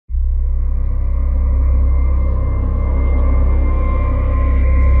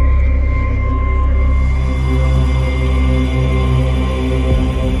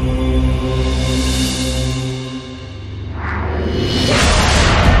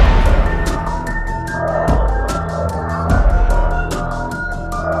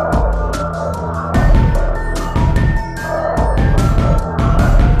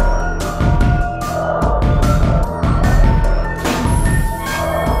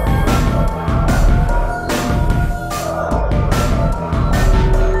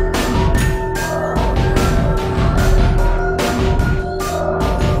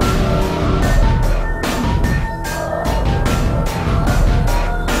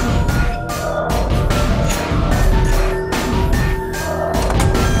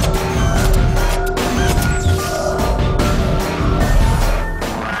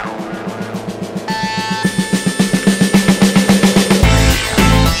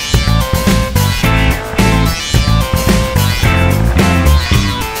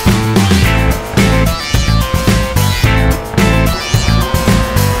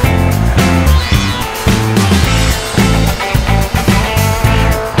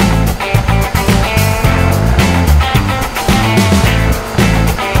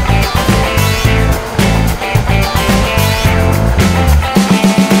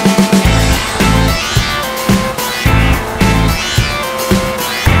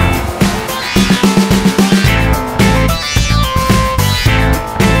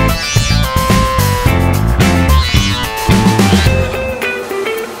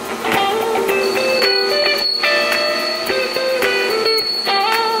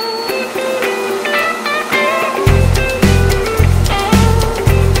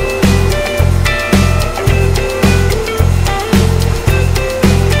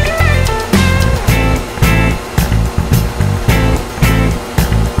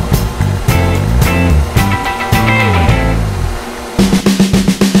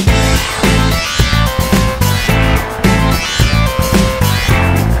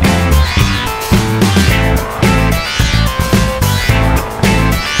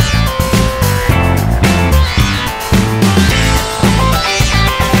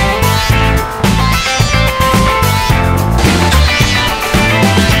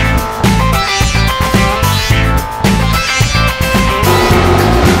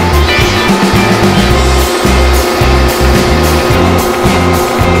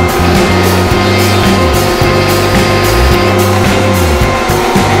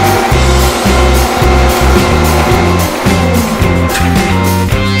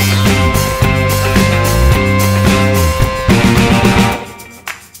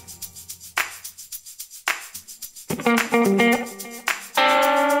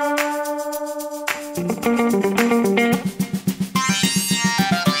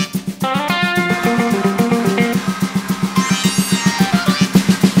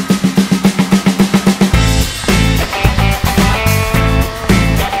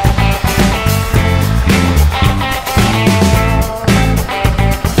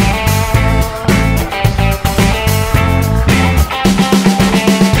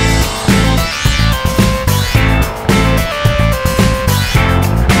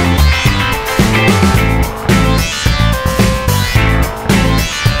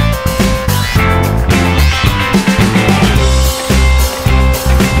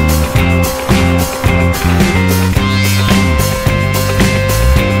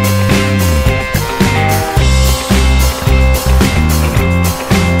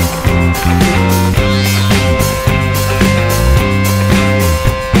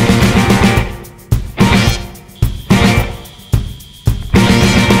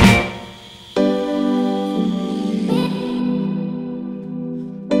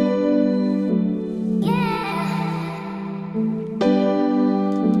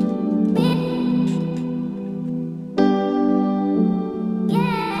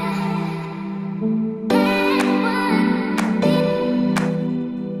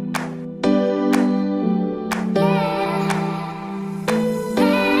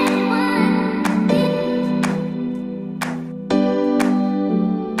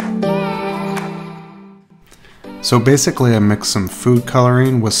So basically I mixed some food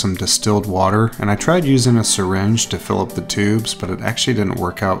coloring with some distilled water, and I tried using a syringe to fill up the tubes, but it actually didn't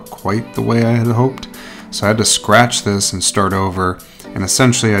work out quite the way I had hoped. So I had to scratch this and start over, and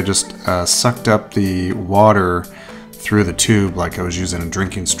essentially I just sucked up the water through the tube like I was using a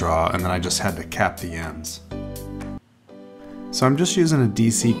drinking straw, and then I just had to cap the ends. So I'm just using a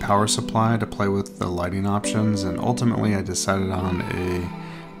DC power supply to play with the lighting options, and ultimately I decided on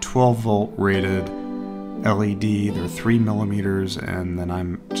a 12 volt rated LED. They're 3 millimeters, and then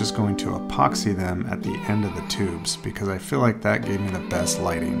I'm just going to epoxy them at the end of the tubes because I feel like that gave me the best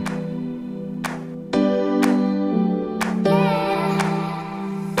lighting.